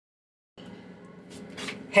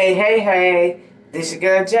Hey, hey, hey, this your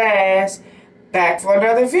girl Jazz, back for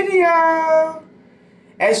another video.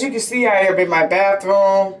 As you can see, I am in my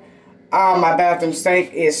bathroom. My bathroom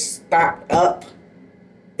sink is stopped up.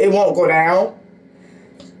 It won't go down.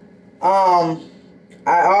 I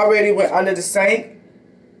already went under the sink,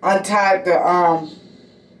 untied the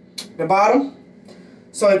bottom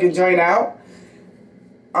so it can drain out.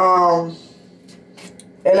 And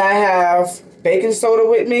I have baking soda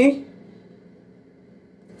with me.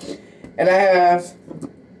 And I have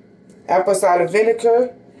apple cider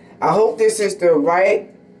vinegar. I hope this is the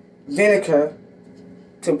right vinegar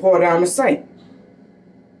to pour down the sink.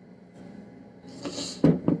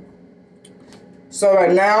 So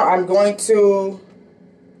right now I'm going to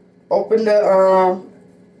open the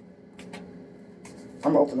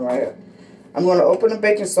I'm opening right here. I'm going to open the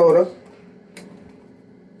baking soda.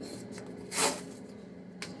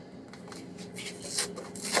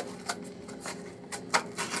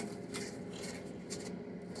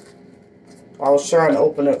 I was trying to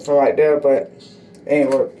open it from right there, but it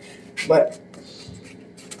ain't work. But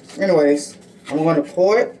anyways, I'm going to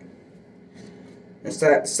pour it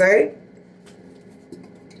inside the sink.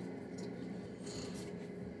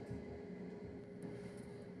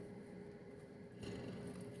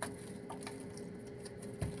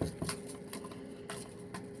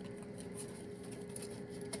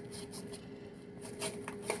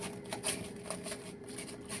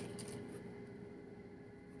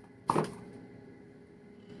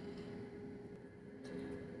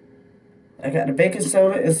 I got the baking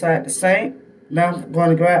soda inside the sink. Now I'm going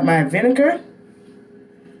to grab my vinegar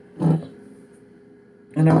and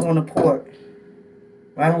I'm going to pour it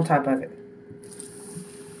right on top of it.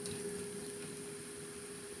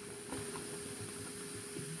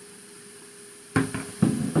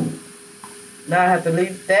 Now I have to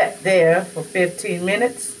leave that there for 15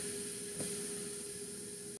 minutes.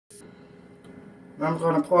 Now I'm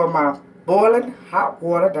going to pour my boiling hot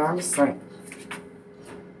water down the sink.